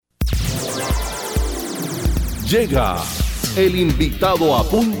Llega el invitado a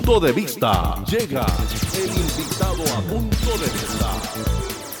Punto de Vista. Llega el invitado a Punto de Vista.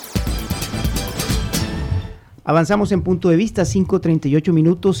 Avanzamos en Punto de Vista, 5:38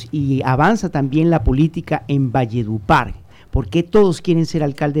 minutos, y avanza también la política en Valledupar. ¿Por qué todos quieren ser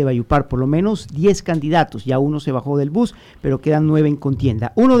alcalde de Valledupar? Por lo menos 10 candidatos, ya uno se bajó del bus, pero quedan 9 en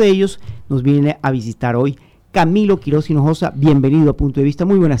contienda. Uno de ellos nos viene a visitar hoy, Camilo Quiroz Hinojosa. Bienvenido a Punto de Vista,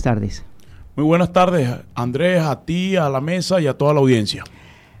 muy buenas tardes. Muy buenas tardes, Andrés, a ti, a la mesa y a toda la audiencia.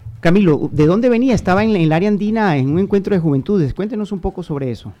 Camilo, ¿de dónde venía? Estaba en el área andina en un encuentro de juventudes. Cuéntenos un poco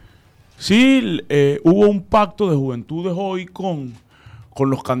sobre eso. Sí, hubo un pacto de juventudes hoy con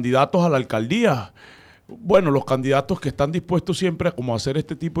los candidatos a la alcaldía. Bueno, los candidatos que están dispuestos siempre a como hacer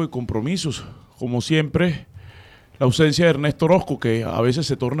este tipo de compromisos. Como siempre, la ausencia de Ernesto Orozco, que a veces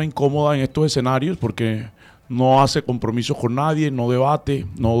se torna incómoda en estos escenarios porque no hace compromisos con nadie, no debate,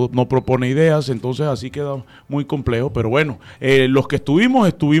 no propone ideas, entonces así queda muy complejo. Pero bueno, los que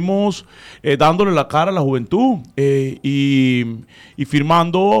estuvimos dándole la cara a la juventud y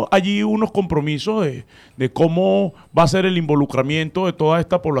firmando allí unos compromisos de cómo va a ser el involucramiento de toda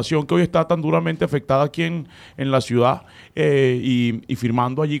esta población que hoy está tan duramente afectada aquí en la ciudad y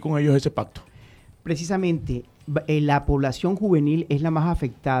firmando allí con ellos ese pacto. Precisamente, la población juvenil es la más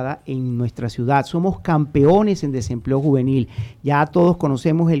afectada en nuestra ciudad. Somos campeones en desempleo juvenil. Ya todos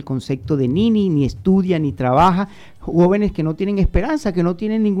conocemos el concepto de ni estudia ni trabaja. Jóvenes que no tienen esperanza, que no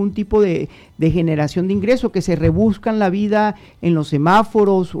tienen ningún tipo de generación de ingresos, que se rebuscan la vida en los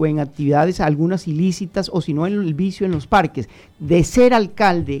semáforos o en actividades algunas ilícitas, o si no en el vicio en los parques. De ser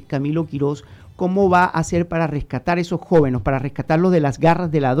alcalde, Camilo Quiroz, ¿cómo va a hacer para rescatar a esos jóvenes, para rescatarlos de las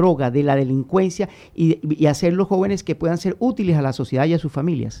garras de la droga, de la delincuencia y hacerlos jóvenes que puedan ser útiles a la sociedad y a sus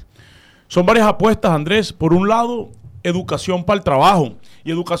familias? Son varias apuestas, Andrés. Por un lado, educación para el trabajo.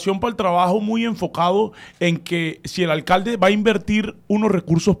 Y educación para el trabajo muy enfocado en que si el alcalde va a invertir unos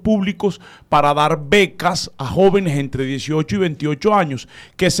recursos públicos para dar becas a jóvenes entre 18 y 28 años,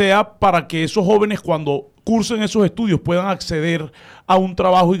 que sea para que esos jóvenes cuando cursen esos estudios puedan acceder a un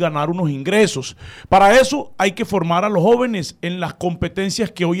trabajo y ganar unos ingresos. Para eso hay que formar a los jóvenes en las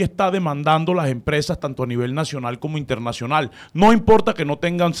competencias que hoy está demandando las empresas, tanto a nivel nacional como internacional. No importa que no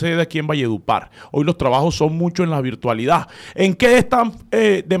tengan sede aquí en Valledupar. Hoy los trabajos son mucho en la virtualidad. ¿En qué están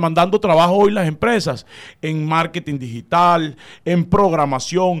demandando trabajo hoy las empresas? En marketing digital, en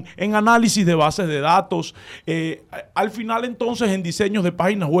programación, en análisis de bases de datos. Al final, entonces, en diseños de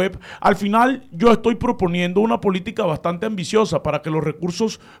páginas web. Al final, yo estoy proponiendo una política bastante ambiciosa para que los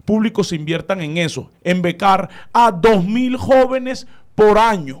recursos públicos se inviertan en eso, en becar a 2,000 jóvenes por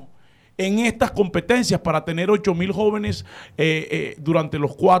año en estas competencias para tener 8,000 jóvenes durante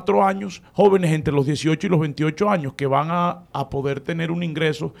los 4 años, jóvenes entre los 18 y los 28 años que van a poder tener un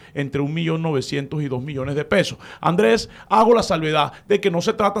ingreso entre 1.900.000 y 2 millones de pesos. Andrés, hago la salvedad de que no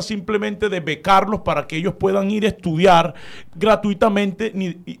se trata simplemente de becarlos para que ellos puedan ir a estudiar gratuitamente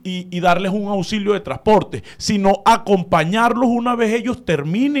y darles un auxilio de transporte, sino acompañarlos una vez ellos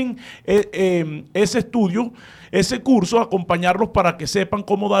terminen ese estudio, ese curso, acompañarlos para que sepan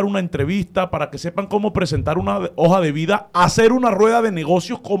cómo dar una entrevista, para que sepan cómo presentar una hoja de vida, hacer una rueda de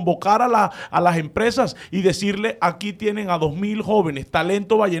negocios, convocar a las empresas y decirle: aquí tienen a 2,000 jóvenes,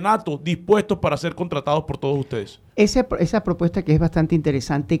 talento vallenato, dispuestos para ser contratados por todos ustedes. Esa propuesta que es bastante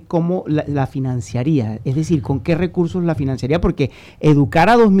interesante, ¿cómo la financiaría? Es decir, ¿con qué recursos la financiaría? Porque educar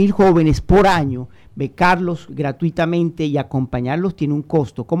a 2,000 jóvenes por año, becarlos gratuitamente y acompañarlos tiene un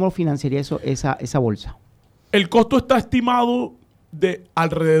costo. ¿Cómo financiaría esa bolsa? El costo está estimado de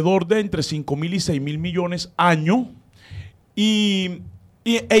alrededor de entre 5,000 y 6,000 millones año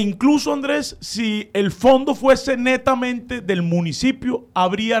e incluso, Andrés, si el fondo fuese netamente del municipio,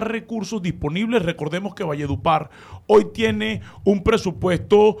 habría recursos disponibles. Recordemos que Valledupar hoy tiene un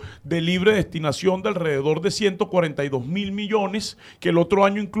presupuesto de libre destinación de alrededor de 142,000 millones, que el otro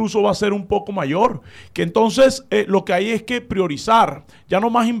año incluso va a ser un poco mayor. Que entonces lo que hay es que priorizar, ya no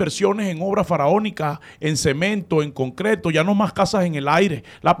más inversiones en obra faraónica, en cemento, en concreto, ya no más casas en el aire.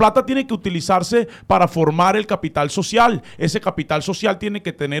 La plata tiene que utilizarse para formar el capital social. Ese capital social tiene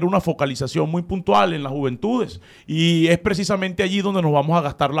que tener una focalización muy puntual en las juventudes y es precisamente allí donde nos vamos a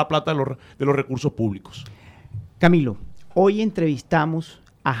gastar la plata de los recursos públicos. Camilo, hoy entrevistamos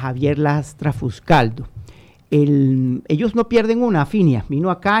a Javier Lastra Fuscaldo. Ellos no pierden una, Finia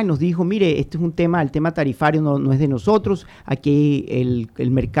vino acá y nos dijo: mire, este es un tema, el tema tarifario no es de nosotros, aquí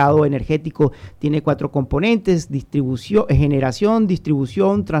el mercado energético tiene 4 componentes: generación,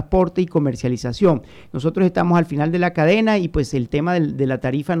 distribución, transporte y comercialización. Nosotros estamos al final de la cadena y pues el tema de la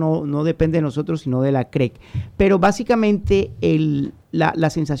tarifa no depende de nosotros, sino de la CREC. Pero básicamente la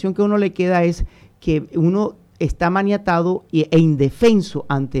sensación que a uno le queda es que uno está maniatado e indefenso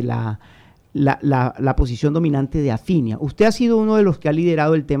ante la posición dominante de Afinia. Usted ha sido uno de los que ha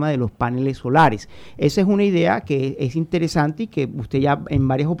liderado el tema de los paneles solares. Esa es una idea que es interesante y que usted ya en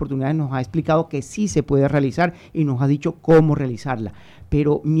varias oportunidades nos ha explicado que sí se puede realizar y nos ha dicho cómo realizarla.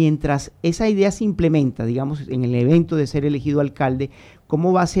 Pero mientras esa idea se implementa, digamos, en el evento de ser elegido alcalde,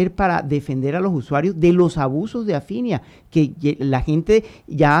 ¿cómo va a ser para defender a los usuarios de los abusos de Afinia? Que la gente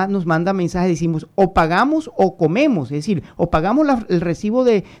ya nos manda mensajes, decimos, o pagamos o comemos, es decir, o pagamos el recibo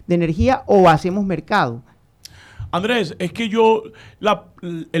de energía o hacemos mercado. Andrés, es que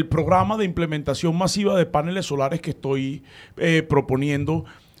el programa de implementación masiva de paneles solares que estoy proponiendo,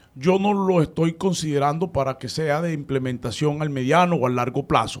 yo no lo estoy considerando para que sea de implementación al mediano o al largo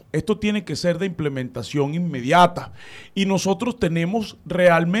plazo. Esto tiene que ser de implementación inmediata. Y nosotros tenemos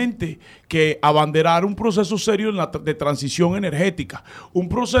realmente que abanderar un proceso serio de transición energética. Un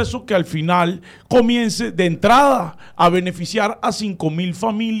proceso que al final comience de entrada a beneficiar a 5.000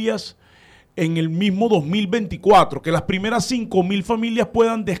 familias en el mismo 2024, que las primeras 5.000 familias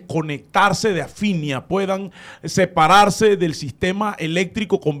puedan desconectarse de Afinia, puedan separarse del sistema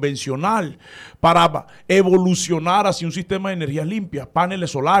eléctrico convencional para evolucionar hacia un sistema de energías limpias,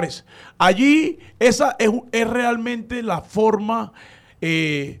 paneles solares. Allí esa es realmente la forma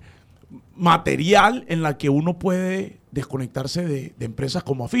material en la que uno puede desconectarse de empresas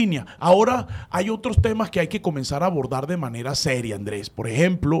como Afinia. Ahora hay otros temas que hay que comenzar a abordar de manera seria, Andrés. Por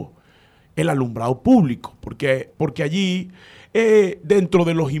ejemplo, el alumbrado público, porque allí dentro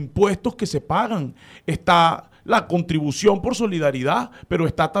de los impuestos que se pagan está la contribución por solidaridad, pero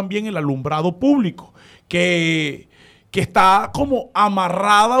está también el alumbrado público, que está como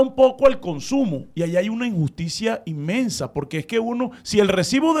amarrada un poco al consumo, y allí hay una injusticia inmensa, porque es que si el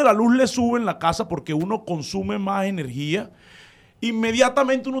recibo de la luz le sube en la casa porque uno consume más energía,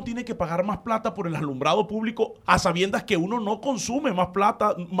 inmediatamente uno tiene que pagar más plata por el alumbrado público, a sabiendas que uno no consume más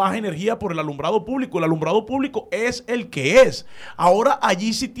plata, más energía por el alumbrado público. El alumbrado público es el que es. Ahora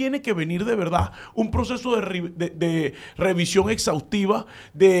allí sí tiene que venir de verdad un proceso de revisión exhaustiva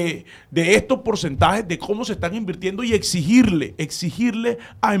de estos porcentajes, de cómo se están invirtiendo, y exigirle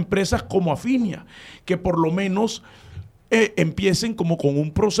a empresas como Afinia que por lo menos empiecen como con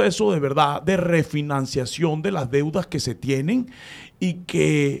un proceso de verdad de refinanciación de las deudas que se tienen y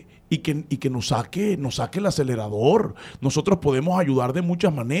que nos saque el acelerador. Nosotros podemos ayudar de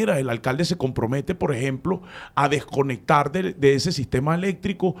muchas maneras. El alcalde se compromete, por ejemplo, a desconectar de ese sistema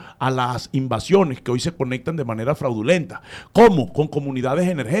eléctrico a las invasiones que hoy se conectan de manera fraudulenta. ¿Cómo? Con comunidades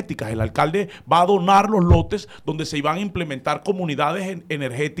energéticas. El alcalde va a donar los lotes donde se iban a implementar comunidades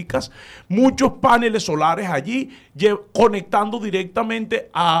energéticas, muchos paneles solares allí, conectando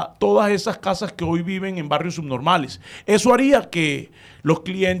directamente a todas esas casas que hoy viven en barrios subnormales. Eso haría que los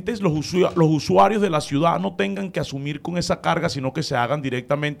clientes, los usuarios de la ciudad no tengan que asumir con esa carga, sino que se hagan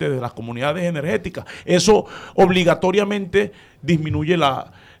directamente desde las comunidades energéticas. Eso obligatoriamente disminuye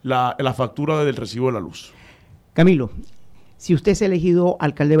la factura del recibo de la luz. Camilo, si usted es elegido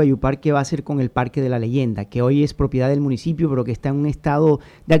alcalde de Valledupar, ¿qué va a hacer con el Parque de la Leyenda, que hoy es propiedad del municipio, pero que está en un estado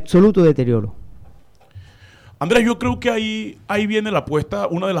de absoluto deterioro? Andrés, yo creo que ahí viene la apuesta,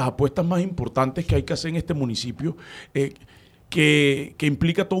 una de las apuestas más importantes que hay que hacer en este municipio, que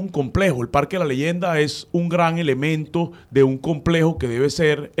implica todo un complejo. El Parque de la Leyenda es un gran elemento de un complejo que debe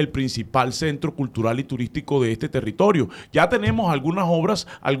ser el principal centro cultural y turístico de este territorio. Ya tenemos algunas obras,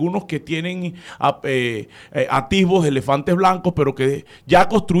 algunos que tienen atisbos de elefantes blancos, pero que ya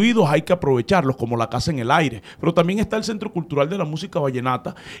construidos hay que aprovecharlos, como la Casa en el Aire. Pero también está el Centro Cultural de la Música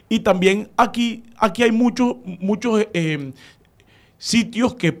Vallenata, y también aquí hay muchos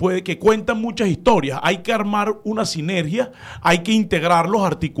sitios que cuentan muchas historias. Hay que armar una sinergia, hay que integrarlos,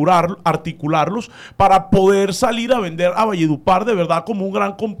 articularlos para poder salir a vender a Valledupar de verdad como un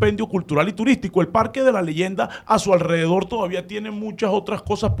gran compendio cultural y turístico. El Parque de la Leyenda a su alrededor todavía tiene muchas otras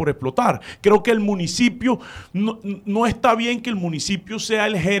cosas por explotar. Creo que el municipio, no está bien que el municipio sea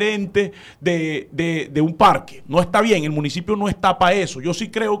el gerente de un parque. No está bien, el municipio no está para eso. Yo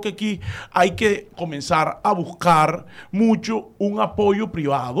sí creo que aquí hay que comenzar a buscar mucho un apoyo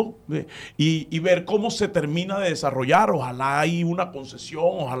privado y ver cómo se termina de desarrollar. Ojalá hay una concesión,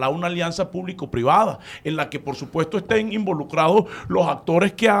 ojalá una alianza público-privada en la que por supuesto estén involucrados los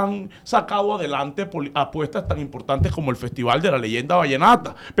actores que han sacado adelante apuestas tan importantes como el Festival de la Leyenda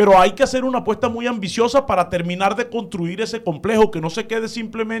Vallenata. Pero hay que hacer una apuesta muy ambiciosa para terminar de construir ese complejo, que no se quede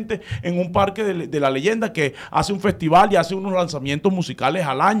simplemente en un parque de la leyenda que hace un festival y hace unos lanzamientos musicales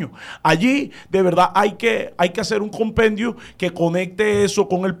al año. Allí de verdad hay que hacer un compendio que conecte conecte eso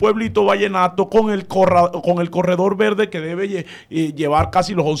con el pueblito vallenato, con el corredor verde que debe llevar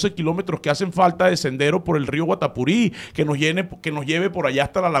casi los 11 kilómetros que hacen falta de sendero por el río Guatapurí, que nos lleve por allá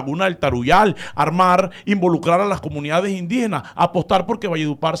hasta la laguna del Taruyal, involucrar a las comunidades indígenas, apostar porque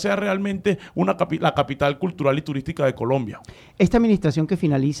Valledupar sea realmente la capital cultural y turística de Colombia. Esta administración que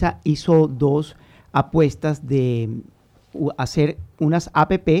finaliza hizo 2 apuestas de hacer unas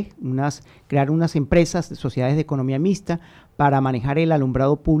APP, crear unas empresas, sociedades de economía mixta, para manejar el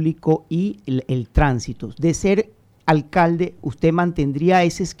alumbrado público y el tránsito. De ser alcalde, ¿usted mantendría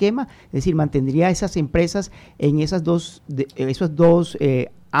ese esquema? Es decir, ¿mantendría esas empresas en esos dos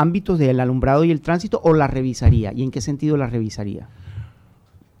ámbitos del alumbrado y el tránsito, o las revisaría? ¿Y en qué sentido las revisaría?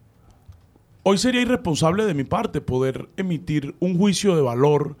 Hoy sería irresponsable de mi parte poder emitir un juicio de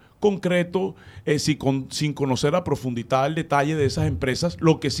valor concreto sin conocer a profundidad el detalle de esas empresas.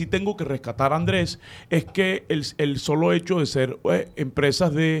 Lo que sí tengo que rescatar, Andrés, es que el solo hecho de ser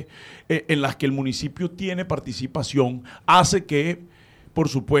empresas en las que el municipio tiene participación hace que, por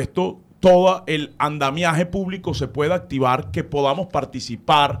supuesto, todo el andamiaje público se pueda activar, que podamos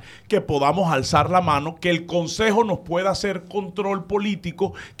participar, que podamos alzar la mano, que el Consejo nos pueda hacer control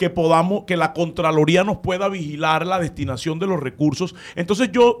político, que la Contraloría nos pueda vigilar la destinación de los recursos. Entonces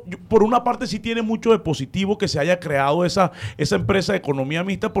yo por una parte sí tiene mucho de positivo que se haya creado esa empresa de economía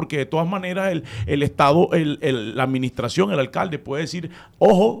mixta, porque de todas maneras el Estado, la administración, el alcalde puede decir,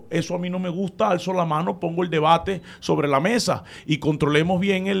 ojo, eso a mí no me gusta, alzo la mano, pongo el debate sobre la mesa y controlemos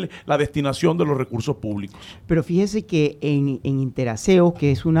bien la destinación de los recursos públicos. Pero fíjese que en Interaseo,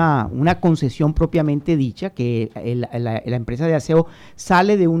 que es una concesión propiamente dicha, que la empresa de aseo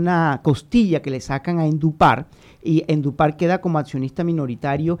sale de una costilla que le sacan a Endupar, y Endupar queda como accionista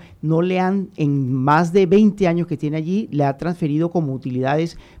minoritario, en más de 20 años que tiene allí, le ha transferido como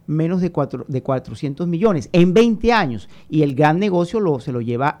utilidades menos de 400 millones en 20 años, y el gran negocio se lo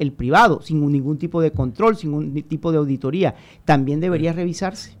lleva el privado, sin ningún tipo de control, sin ningún tipo de auditoría. También debería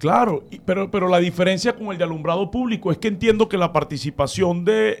revisarse. Claro, pero la diferencia con el de alumbrado público es que entiendo que la participación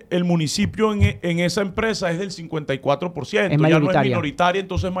del municipio en esa empresa es del 54%, ya no es minoritaria,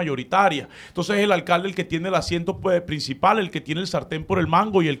 entonces es mayoritaria. Entonces es el alcalde el que tiene el asiento principal, el que tiene el sartén por el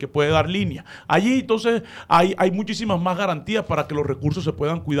mango y el que puede dar línea. Allí entonces hay muchísimas más garantías para que los recursos se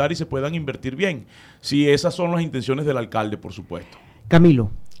puedan cuidar y se puedan invertir bien. Si esas son las intenciones del alcalde, por supuesto.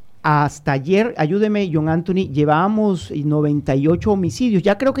 Camilo, hasta ayer, ayúdeme, John Anthony, llevábamos 98 homicidios.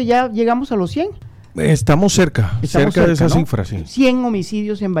 Ya creo que ya llegamos a los 100. Estamos cerca de esa, ¿no?, cifra, sí. 100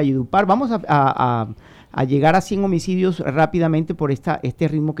 homicidios en Valledupar. Vamos a llegar a 100 homicidios rápidamente por este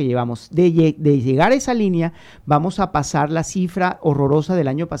ritmo que llevamos. De llegar a esa línea, vamos a pasar la cifra horrorosa del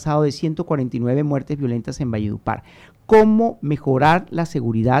año pasado de 149 muertes violentas en Valledupar. ¿Cómo mejorar la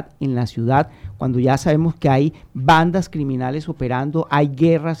seguridad en la ciudad cuando ya sabemos que hay bandas criminales operando, hay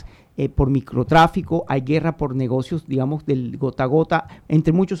guerras por microtráfico, hay guerra por negocios, digamos, del gota a gota,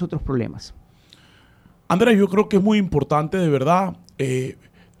 entre muchos otros problemas? Andrés, yo creo que es muy importante, de verdad,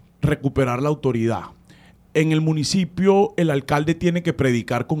 recuperar la autoridad. En el municipio, el alcalde tiene que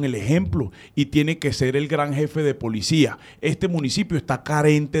predicar con el ejemplo y tiene que ser el gran jefe de policía. Este municipio está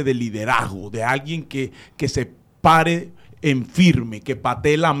carente de liderazgo, de alguien que se pare en firme, que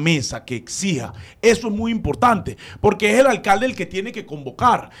patee la mesa, que exija. Eso es muy importante, porque es el alcalde el que tiene que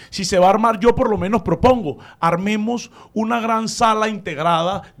convocar. Si se va a armar, yo por lo menos propongo, armemos una gran sala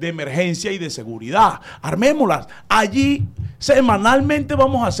integrada de emergencia y de seguridad. Armémoslas. Allí semanalmente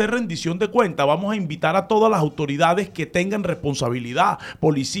vamos a hacer rendición de cuentas, vamos a invitar a todas las autoridades que tengan responsabilidad,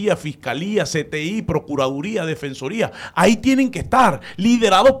 policía, fiscalía, CTI, procuraduría, defensoría. Ahí tienen que estar,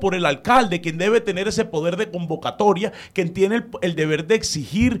 liderados por el alcalde, quien debe tener ese poder de convocatoria, quien tiene el deber de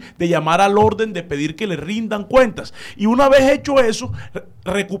exigir, de llamar al orden, de pedir que le rindan cuentas. Y una vez hecho eso,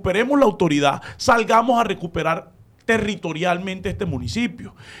 recuperemos la autoridad, salgamos a recuperar territorialmente este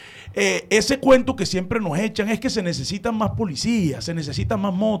municipio. Ese cuento que siempre nos echan es que se necesitan más policías, se necesitan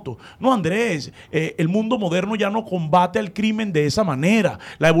más motos. No, Andrés, el mundo moderno ya no combate al crimen de esa manera.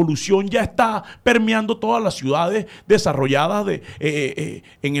 La evolución ya está permeando todas las ciudades desarrolladas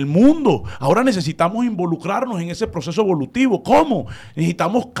en el mundo. Ahora necesitamos involucrarnos en ese proceso evolutivo. ¿Cómo?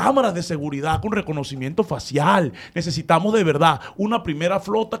 Necesitamos cámaras de seguridad con reconocimiento facial. Necesitamos de verdad una primera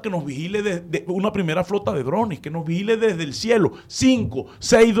flota que nos vigile, una primera flota de drones que nos vigile desde el cielo. 5,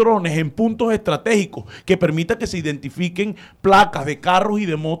 6 drones en puntos estratégicos que permita que se identifiquen placas de carros y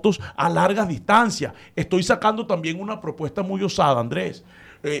de motos a largas distancias. Estoy sacando también una propuesta muy osada, Andrés,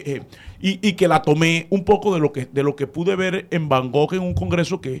 y que la tomé un poco de lo que pude ver en Bangkok en un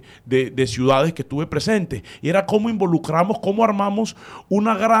congreso de ciudades que estuve presente, y era cómo involucramos, cómo armamos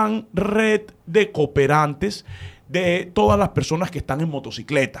una gran red de cooperantes de todas las personas que están en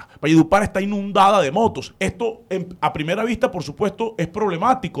motocicleta. Valledupar está inundada de motos. Esto, a primera vista, por supuesto, es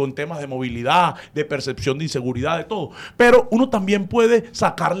problemático en temas de movilidad, de percepción de inseguridad, de todo. Pero uno también puede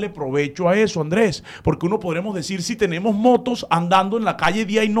sacarle provecho a eso, Andrés, porque uno podremos decir, si tenemos motos andando en la calle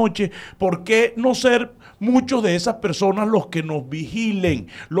día y noche, ¿por qué no ser muchos de esas personas los que nos vigilen,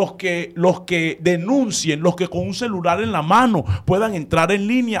 los que denuncien, los que con un celular en la mano puedan entrar en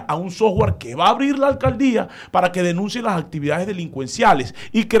línea a un software que va a abrir la alcaldía para que denuncie las actividades delincuenciales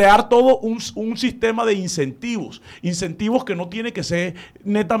y crear todo un sistema de incentivos que no tiene que ser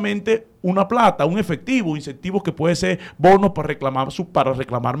netamente una plata, un efectivo, incentivos que pueden ser bonos para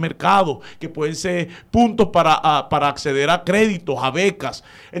reclamar mercado, que pueden ser puntos para acceder a créditos, a becas.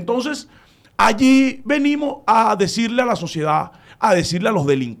 Entonces, allí venimos a decirle a la sociedad, a decirle a los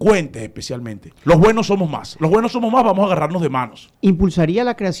delincuentes especialmente, los buenos somos más, vamos a agarrarnos de manos. ¿Impulsaría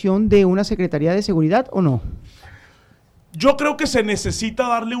la creación de una Secretaría de Seguridad o no? Yo creo que se necesita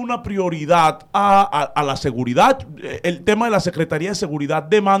darle una prioridad a la seguridad. El tema de la Secretaría de Seguridad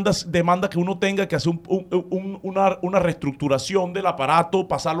demanda que uno tenga que hacer una reestructuración del aparato,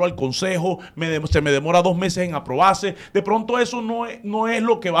 pasarlo al consejo, se me demora 2 meses en aprobarse. De pronto eso no es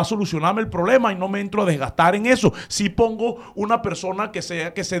lo que va a solucionarme el problema y no me entro a desgastar en eso. Sí pongo una persona que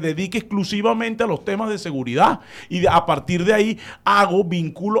se dedique exclusivamente a los temas de seguridad y a partir de ahí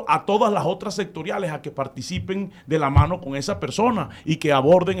vinculo a todas las otras sectoriales a que participen de la mano con esa persona y que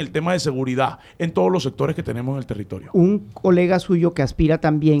aborden el tema de seguridad en todos los sectores que tenemos en el territorio. Un colega suyo que aspira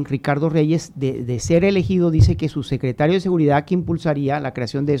también, Ricardo Reyes, de ser elegido, dice que su secretario de seguridad que impulsaría la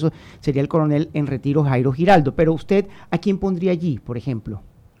creación de eso sería el coronel en retiro Jairo Giraldo. Pero usted, ¿a quién pondría allí, por ejemplo?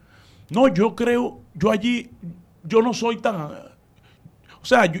 No, yo no soy tan... O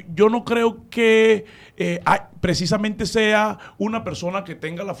sea, yo no creo que precisamente sea una persona que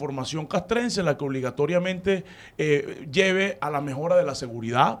tenga la formación castrense la que obligatoriamente lleve a la mejora de la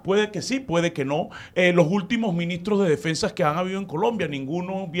seguridad. Puede que sí, puede que no. Los últimos ministros de defensa que han habido en Colombia,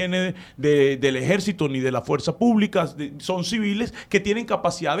 ninguno viene del ejército ni de la fuerza pública, son civiles que tienen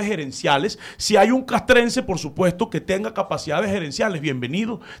capacidades gerenciales. Si hay un castrense, por supuesto, que tenga capacidades gerenciales,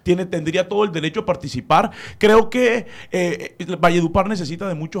 bienvenido, tendría todo el derecho a participar. Creo que Valledupar necesita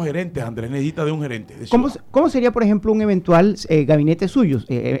de muchos gerentes, Andrés, necesita de un gerente. ¿Cómo sería, por ejemplo, un eventual gabinete suyo?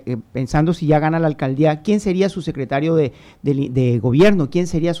 Pensando si ya gana la alcaldía, ¿quién sería su secretario de gobierno? ¿Quién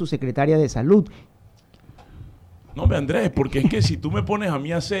sería su secretaria de salud? No, Andrés, porque es que si tú me pones a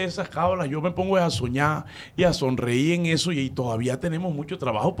mí a hacer esas cábalas, yo me pongo a soñar y a sonreír en eso y todavía tenemos mucho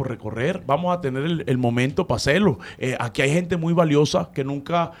trabajo por recorrer. Vamos a tener el momento para hacerlo. Aquí hay gente muy valiosa que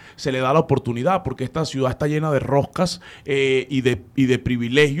nunca se le da la oportunidad porque esta ciudad está llena de roscas y de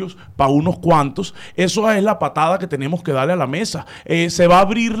privilegios para unos cuantos. Eso es la patada que tenemos que darle a la mesa. Se va a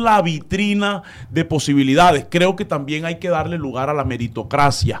abrir la vitrina de posibilidades. Creo que también hay que darle lugar a la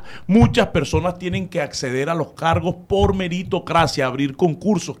meritocracia. Muchas personas tienen que acceder a los cargos por meritocracia, abrir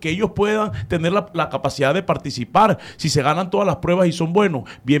concursos, que ellos puedan tener la capacidad de participar. Si se ganan todas las pruebas y son buenos,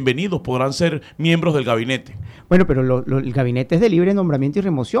 bienvenidos, podrán ser miembros del gabinete. Bueno, pero el gabinete es de libre nombramiento y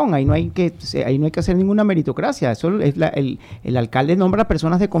remoción, ahí no hay que hacer ninguna meritocracia, eso es el alcalde nombra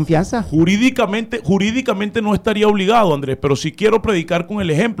personas de confianza. Jurídicamente no estaría obligado, Andrés, pero si quiero predicar con el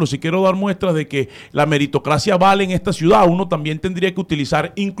ejemplo, si quiero dar muestras de que la meritocracia vale en esta ciudad, uno también tendría que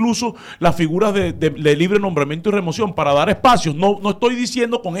utilizar incluso las figuras de libre nombramiento y remoción para dar espacios. No estoy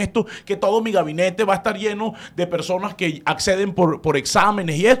diciendo con esto que todo mi gabinete va a estar lleno de personas que acceden por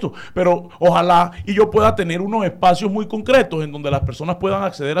exámenes y esto, pero ojalá y yo pueda tener unos espacios muy concretos en donde las personas puedan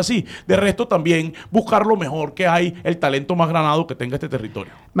acceder así. De resto también buscar lo mejor que hay, el talento más granado que tenga este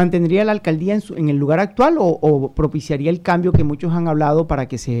territorio. ¿Mantendría la alcaldía en el lugar actual o propiciaría el cambio que muchos han hablado para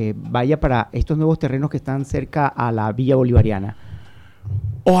que se vaya para estos nuevos terrenos que están cerca a la Villa Bolivariana?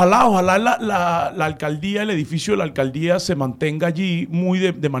 Ojalá la alcaldía, el edificio de la alcaldía se mantenga allí muy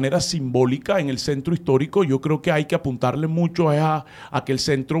de manera simbólica en el centro histórico. Yo creo que hay que apuntarle mucho a que el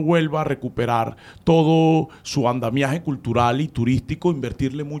centro vuelva a recuperar todo su andamiaje cultural y turístico,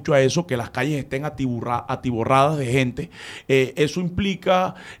 invertirle mucho a eso, que las calles estén atiborradas de gente. Eso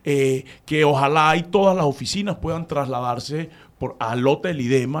implica que ojalá y todas las oficinas puedan trasladarse al lote del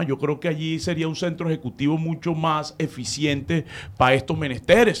IDEMA. Yo creo que allí sería un centro ejecutivo mucho más eficiente para estos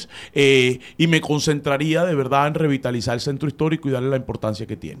menesteres y me concentraría de verdad en revitalizar el centro histórico y darle la importancia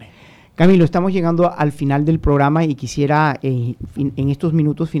que tiene. Camilo, estamos llegando al final del programa y quisiera en estos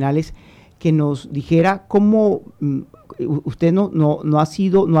minutos finales que nos dijera cómo usted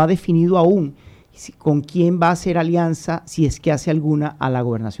no ha definido aún con quién va a hacer alianza, si es que hace alguna, a la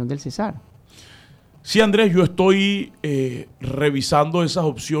gobernación del Cesar. Sí, Andrés, yo estoy revisando esas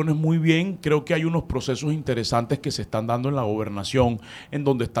opciones muy bien. Creo que hay unos procesos interesantes que se están dando en la gobernación, en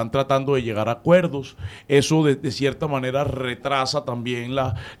donde están tratando de llegar a acuerdos. Eso de cierta manera retrasa también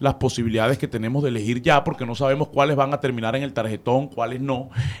las posibilidades que tenemos de elegir ya, porque no sabemos cuáles van a terminar en el tarjetón, cuáles no.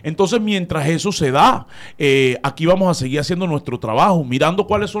 Entonces, mientras eso se da, aquí vamos a seguir haciendo nuestro trabajo, mirando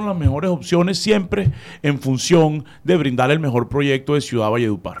cuáles son las mejores opciones, siempre en función de brindar el mejor proyecto de Ciudad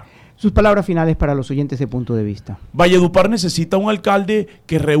Valledupar. Sus palabras finales para los oyentes de Punto de Vista. Valledupar necesita un alcalde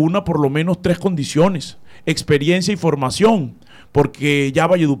que reúna por lo menos 3 condiciones: experiencia y formación, porque ya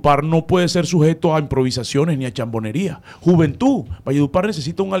Valledupar no puede ser sujeto a improvisaciones ni a chambonería. Juventud, Valledupar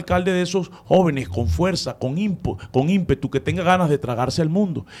necesita un alcalde de esos jóvenes con fuerza, con ímpetu, que tenga ganas de tragarse al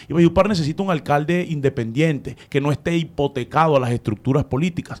mundo. Y Valledupar necesita un alcalde independiente, que no esté hipotecado a las estructuras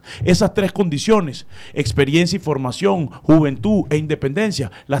políticas. Esas 3 condiciones, experiencia y formación, juventud e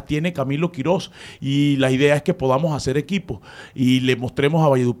independencia, las tiene Camilo Quiroz, y la idea es que podamos hacer equipo y le mostremos a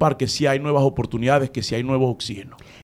Valledupar que sí hay nuevas oportunidades, que sí hay nuevos oxígenos.